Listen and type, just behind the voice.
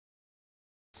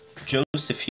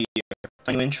Joseph here.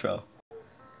 New intro.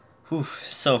 Whew.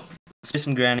 So, let's do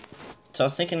some granny. So I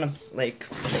was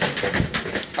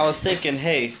thinking,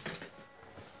 hey,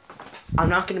 I'm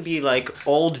not gonna be like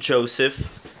old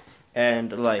Joseph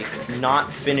and like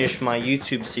not finish my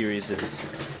YouTube series is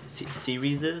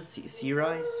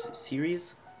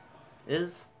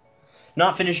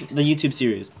not finish the YouTube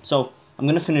series. So I'm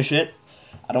gonna finish it.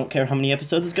 I don't care how many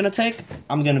episodes it's gonna take.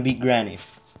 I'm gonna beat Granny.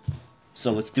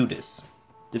 So let's do this.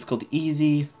 Difficulty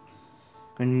easy.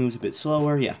 Granny moves a bit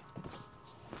slower. Yeah.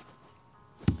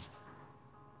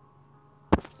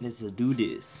 Let's do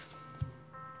this.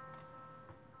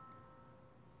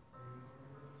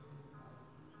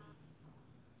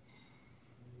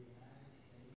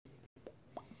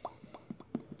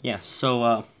 Yeah,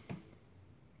 so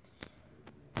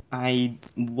I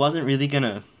wasn't really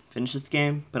gonna finish this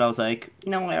game, but I was like,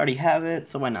 I already have it,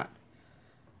 so why not?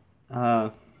 Uh,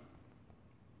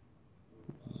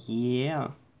 yeah.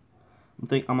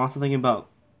 I'm also thinking about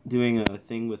doing a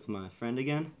thing with my friend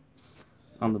again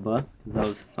on the bus. That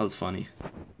was funny.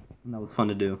 And that was fun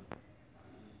to do.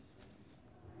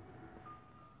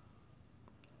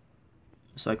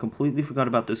 So I completely forgot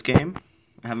about this game.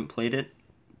 I haven't played it.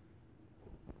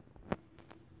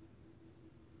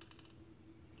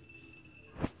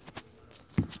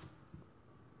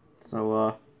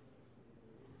 So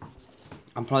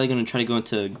I'm probably gonna try to go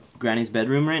into Granny's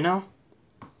bedroom right now.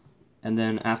 And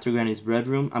then after Granny's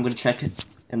bedroom, I'm gonna check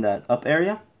in that up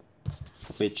area,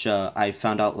 which I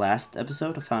found out last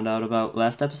episode. I found out about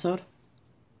last episode.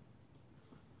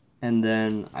 And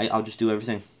then I'll just do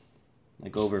everything,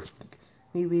 like over,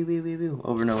 like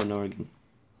over and over and over again.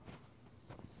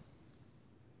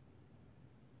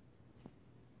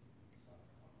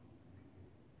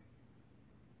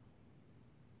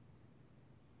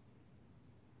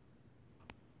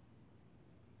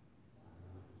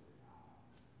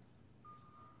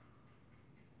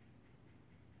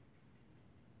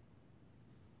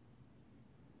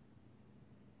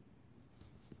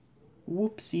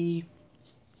 Whoopsie.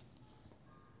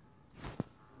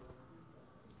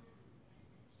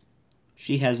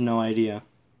 She has no idea.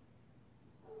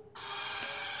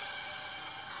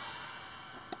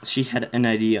 She had an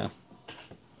idea.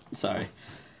 Sorry.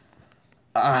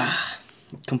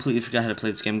 Completely forgot how to play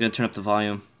this game. I'm gonna turn up the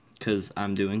volume because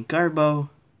I'm doing Garbo.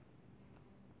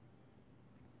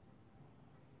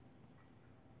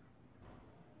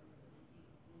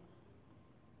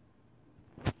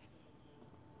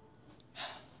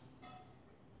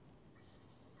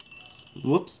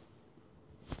 Whoops.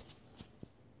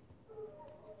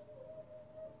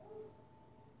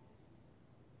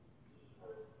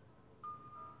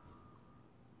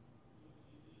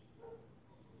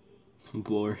 I'm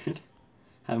bored.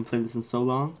 Haven't played this in so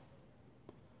long.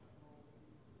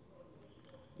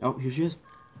 Oh, here she is.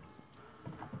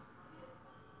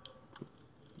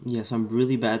 Yes, I'm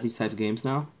really bad at these type of games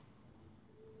now.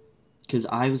 Because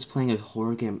I was playing a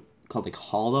horror game called like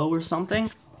Hollow or something.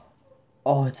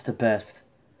 Oh, it's the best.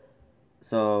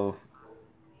 So,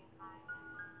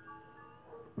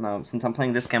 now, since I'm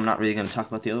playing this game, I'm not really going to talk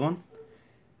about the other one.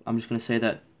 I'm just going to say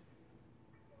that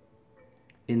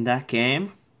in that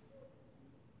game,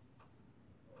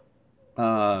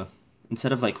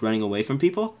 instead of like running away from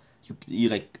people, you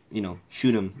like,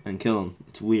 shoot them and kill them.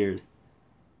 It's weird.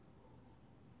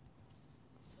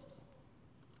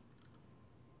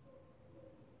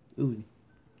 Ooh.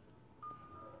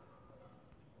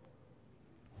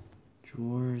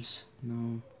 Drawers,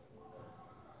 no.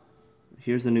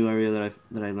 Here's the new area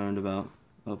that I learned about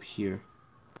up here.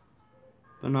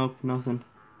 But nope, nothing.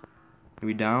 Are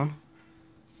we down?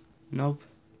 Nope.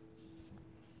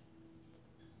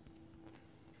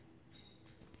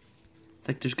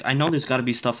 It's like I know there's got to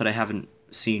be stuff that I haven't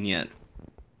seen yet.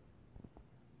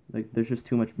 Like there's just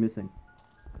too much missing.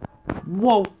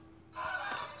 Whoa.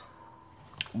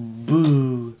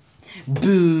 Boo.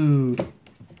 Boo.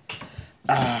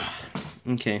 Ah.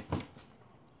 Okay.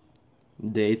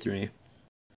 Day 3.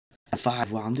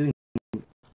 5. Wow, I'm doing.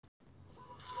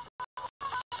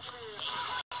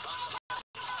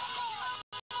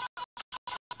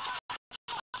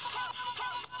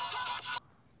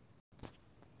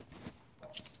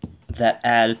 That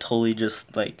ad totally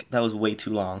just like that was way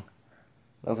too long.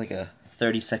 That was like a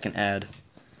 30-second ad.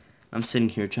 I'm sitting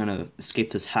here trying to escape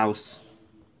this house.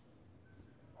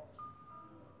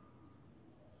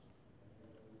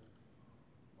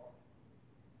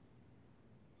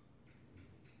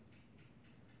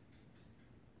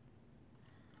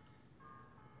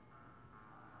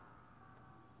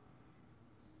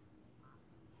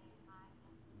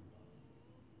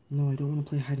 No, I don't want to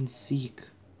play hide and seek.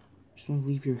 I just want to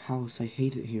leave your house. I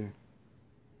hate it here.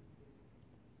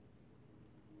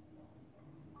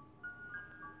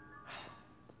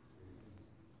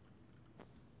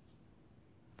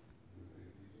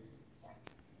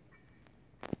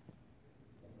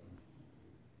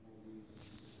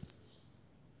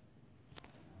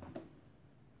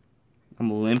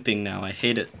 I'm limping now. I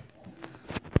hate it.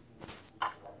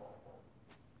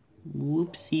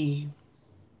 Whoopsie.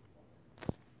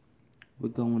 We're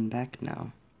going back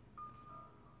now.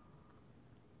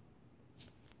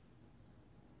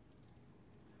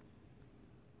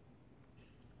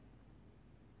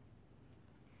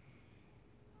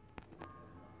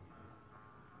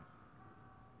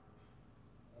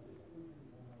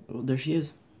 Oh, there she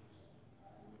is.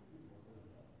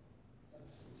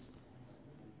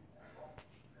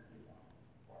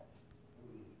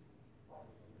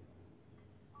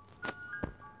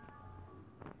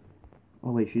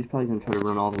 Oh wait, she's probably gonna try to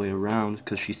run all the way around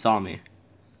because she saw me.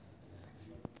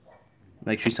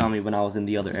 Like, she saw me when I was in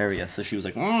the other area, so she was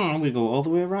like, I'm gonna go all the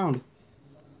way around.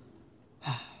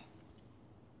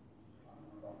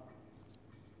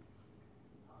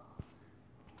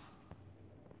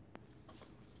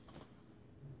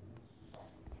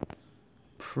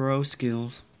 Pro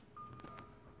skills.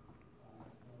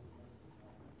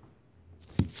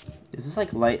 Is this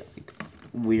like light, like,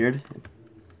 weird?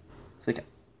 It's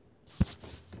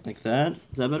like that?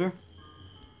 Is that better?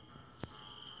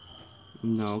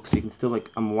 No, because you can still, like,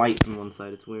 I'm white on one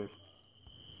side. It's weird.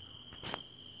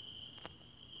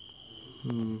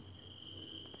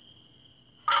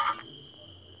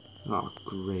 Oh,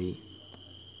 great.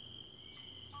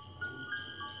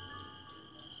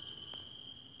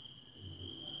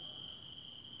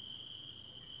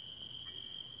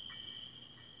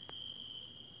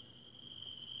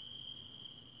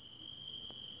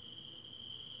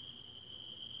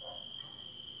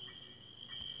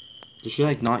 Did she,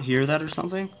 like, not hear that or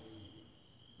something?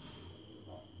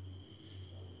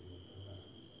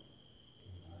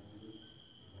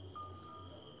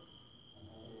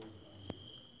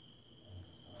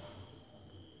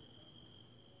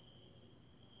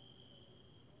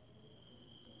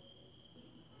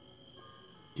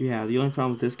 Yeah, the only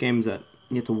problem with this game is that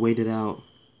you have to wait it out.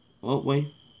 Oh,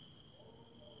 wait.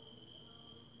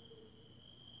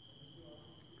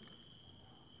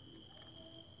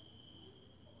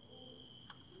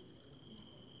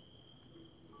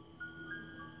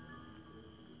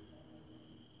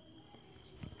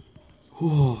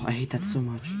 Oh, I hate that so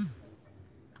much.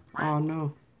 Oh,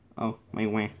 no. Oh, my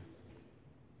wah.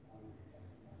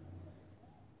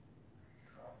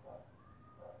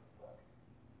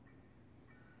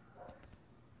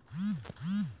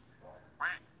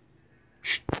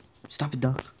 Shh. Stop it,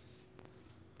 duck.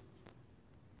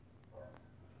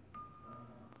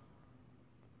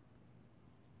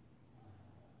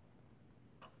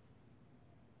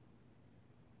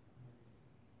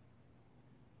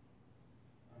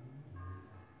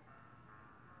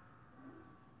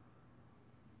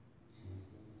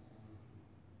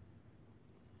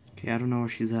 Okay, I don't know where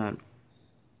she's at.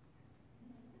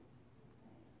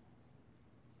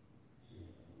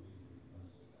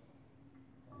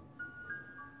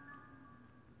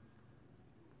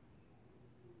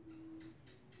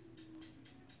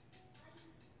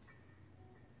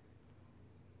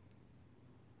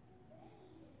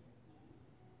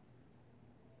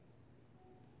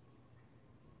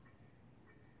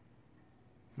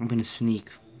 I'm gonna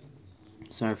sneak.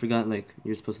 Sorry, I forgot, like,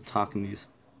 you're supposed to talk in these.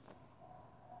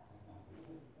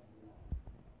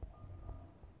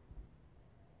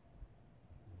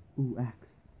 Ooh, axe.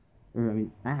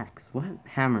 Axe. What?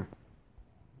 Hammer.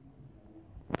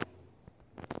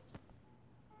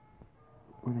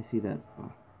 Where did I see that?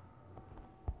 Oh.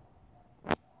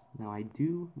 Now, I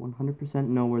do 100%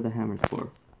 know where the hammer's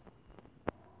for.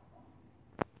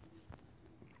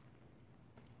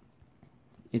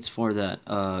 It's for that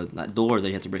door that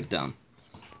you have to break down.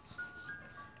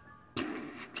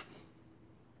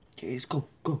 Okay, let's go,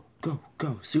 go, go,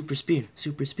 go. Super speed,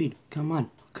 super speed. Come on,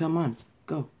 come on.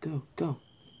 Go, go, go.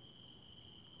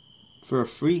 For a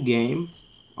free game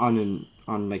on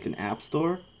like an app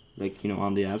store, like,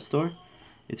 on the app store,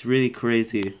 it's really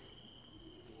crazy,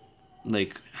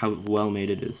 like, how well made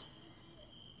it is.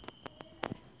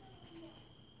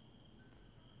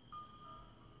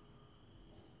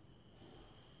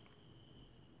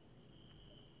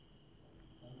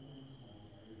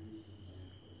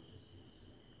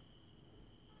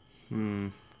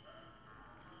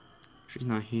 She's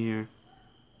not here.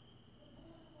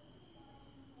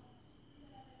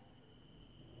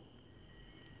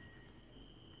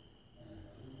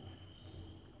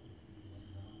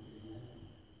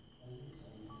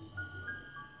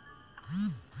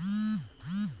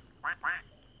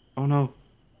 Oh no,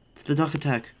 it's the duck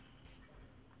attack.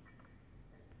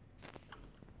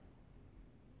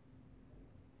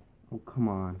 Oh, come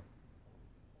on.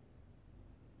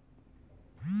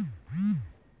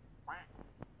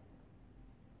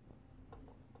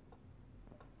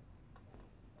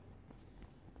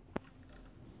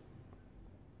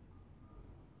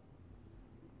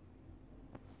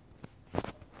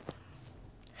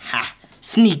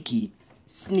 Sneaky.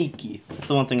 Sneaky. That's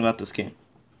the one thing about this game.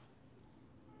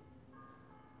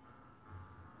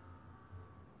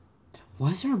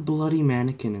 Why is there a bloody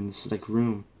mannequin in this, like,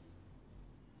 room?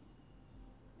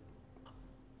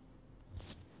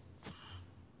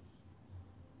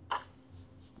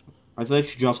 I feel like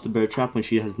she drops the bear trap when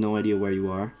she has no idea where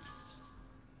you are.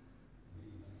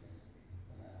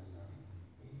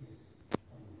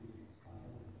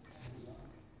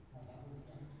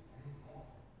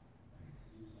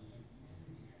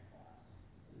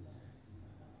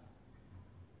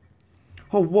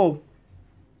 Oh, whoa.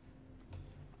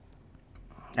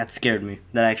 That scared me.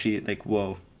 That actually, like,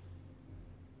 whoa.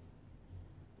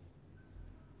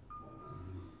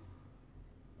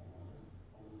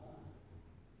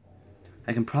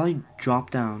 I can probably drop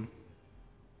down.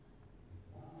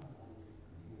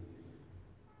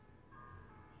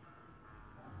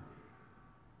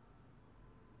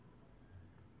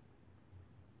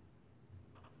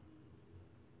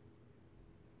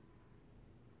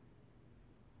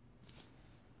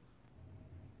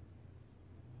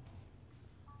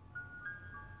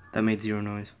 That made zero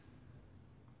noise.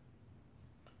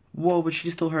 Whoa, but she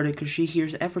still heard it because she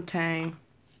hears everything.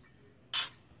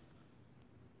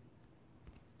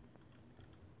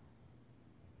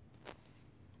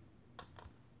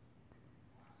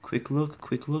 Quick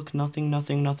look, nothing,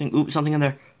 nothing, nothing. Ooh, something in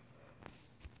there.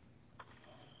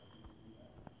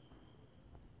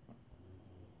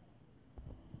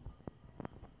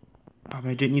 Oh, but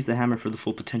I didn't use the hammer for the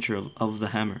full potential of the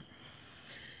hammer.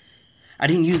 I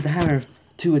didn't use the hammer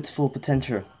to its full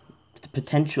potential.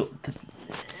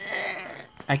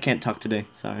 I can't talk today,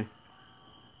 sorry.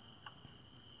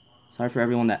 Sorry for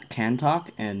everyone that can talk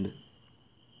and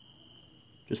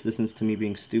just listens to me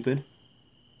being stupid.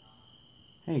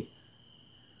 Hey.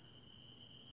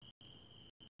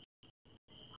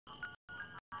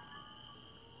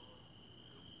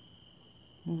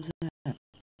 What was that?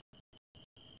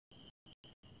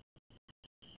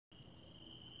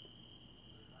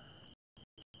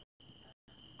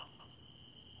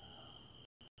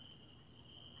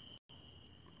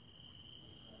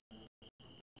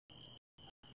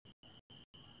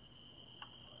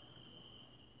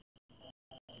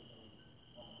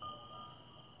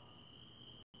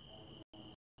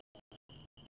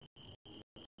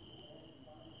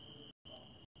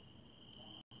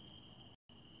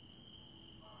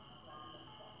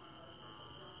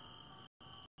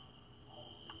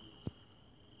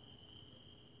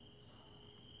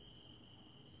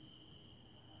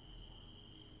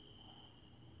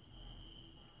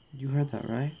 You heard that,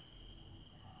 right?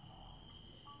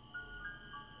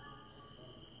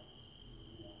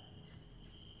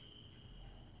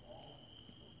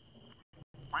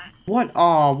 What?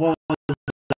 Aw, what was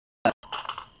that?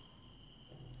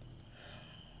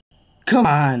 Come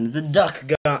on, the duck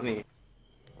got me.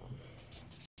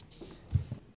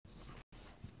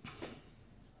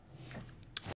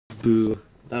 Boo.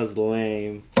 That was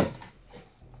lame.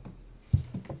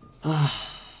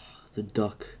 Ah, the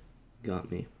duck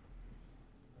got me.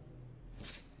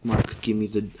 Mark, give me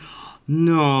the...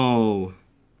 No!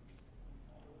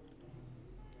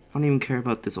 I don't even care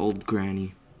about this old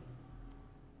granny.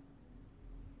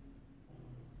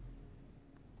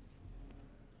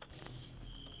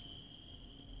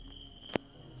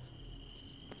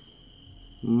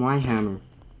 My hammer.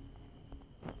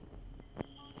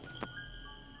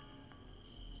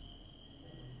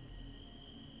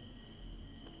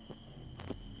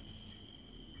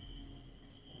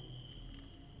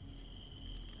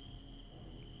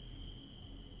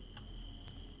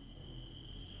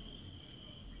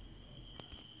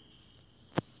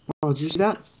 Oh, did you see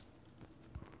that?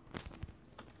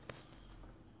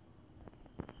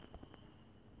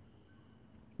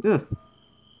 Yeah.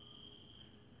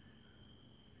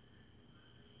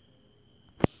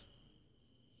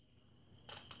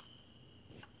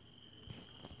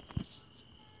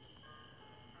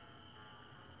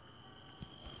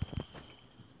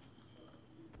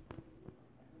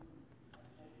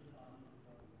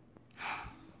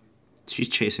 She's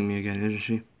chasing me again, isn't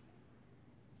she?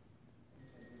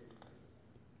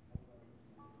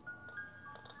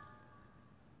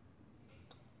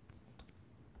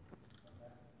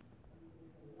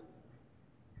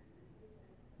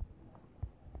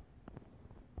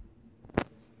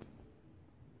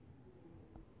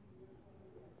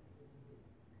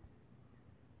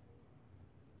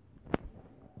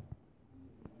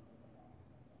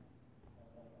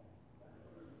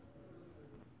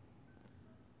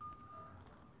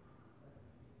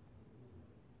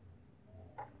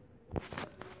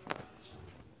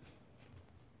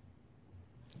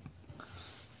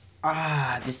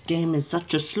 Ah, this game is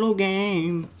such a slow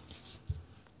game.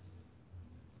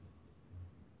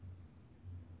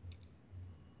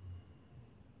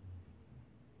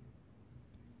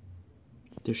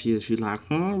 There she is. She's like,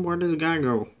 where did the guy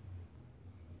go?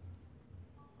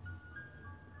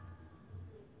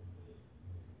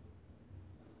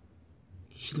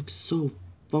 She looks so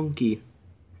funky.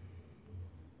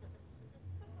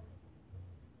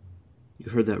 You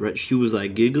heard that, right? She was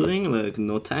like giggling, like,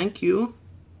 no thank you.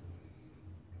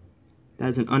 That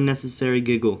is an unnecessary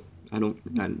giggle. I do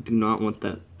not want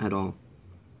that at all.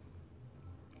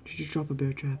 Did you just drop a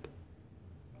bear trap?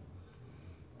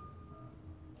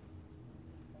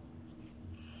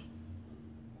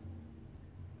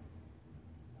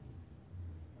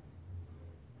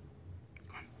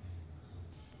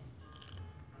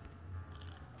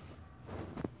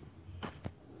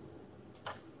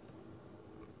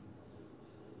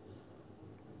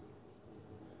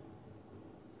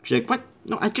 She's like, what?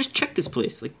 No, I just checked this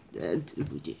place. Like,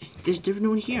 there's no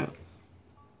one here.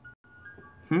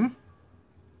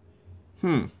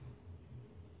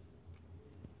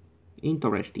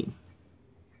 Interesting.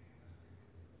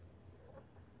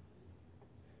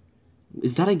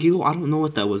 Is that a giggle? I don't know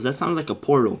what that was. That sounded like a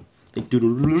portal. Like,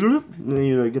 and then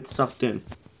you like, get sucked in.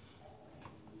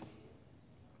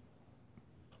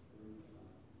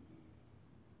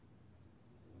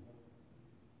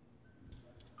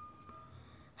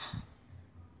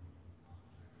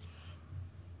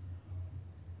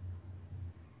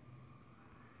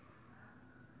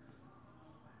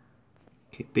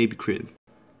 Okay, baby crib.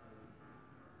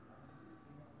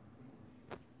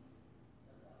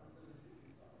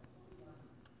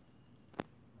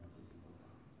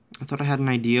 I thought I had an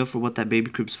idea for what that baby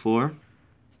crib's for.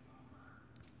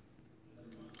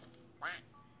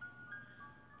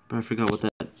 But I forgot what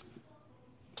that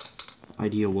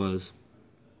idea was.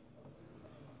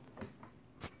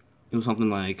 It was something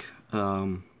like,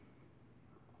 I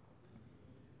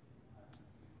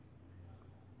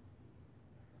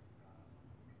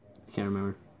can't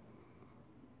remember.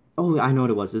 Oh, I know what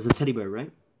it was. It's a teddy bear,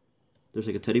 right? There's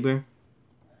like a teddy bear.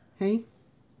 Hey,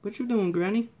 what you doing,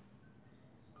 Granny?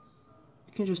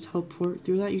 You can't just teleport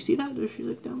through that. You see that? She's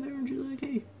like down there and she's like,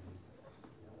 hey,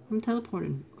 I'm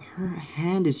teleporting. Her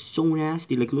hand is so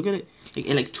nasty. Like, look at it. Like,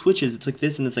 it like twitches. It's like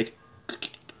this and it's like,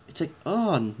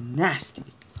 oh, nasty.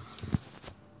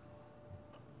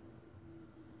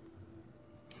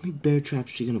 How many bear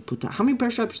traps is she gonna put down? How many bear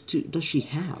traps does she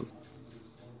have?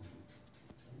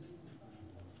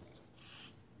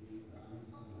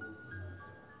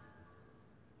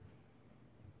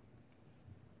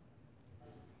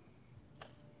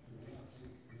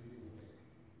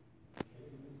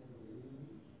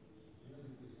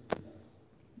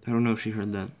 I don't know if she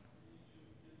heard that.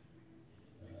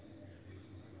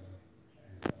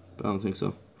 But I don't think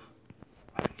so.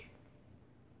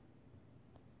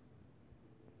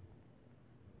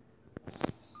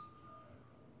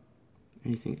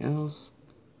 Anything else?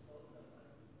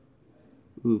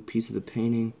 Ooh, piece of the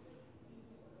painting.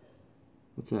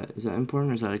 What's that? Is that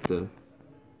important or is that like the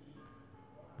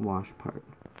wash part?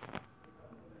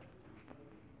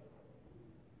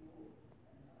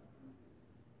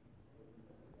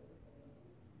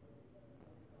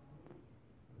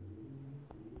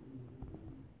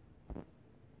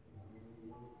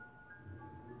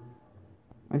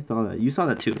 I saw that. You saw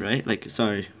that too, right? Like,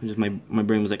 sorry, just my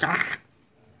brain was like, ah.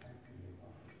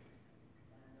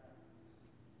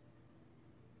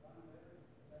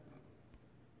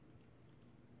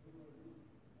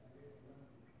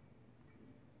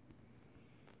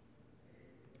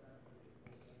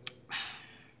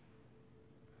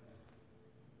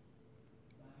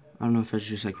 I don't know if I should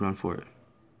just like run for it.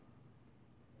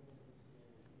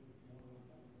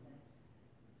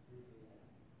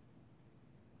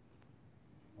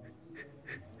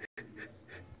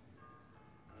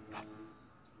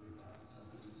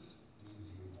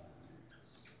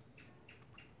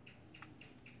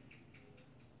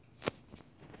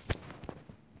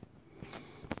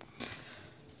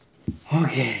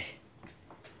 Okay.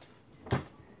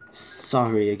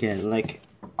 Sorry again. Like,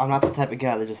 I'm not the type of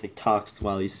guy that just like talks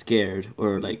while he's scared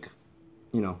or like,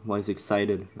 you know, while he's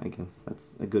excited. I guess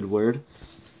that's a good word.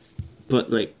 But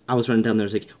like, I was running down there, I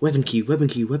was like, weapon key, weapon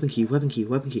key, weapon key, weapon key,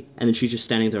 weapon key, and then she's just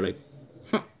standing there like,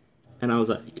 huh. And I was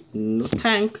like, no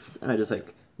thanks, and I just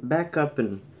like back up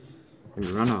and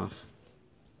run off.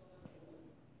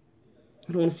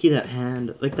 I don't want to see that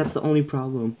hand. Like, that's the only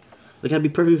problem. Like, I'd be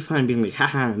perfectly fine being like,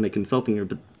 haha, and like insulting her,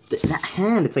 but that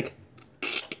hand, it's like,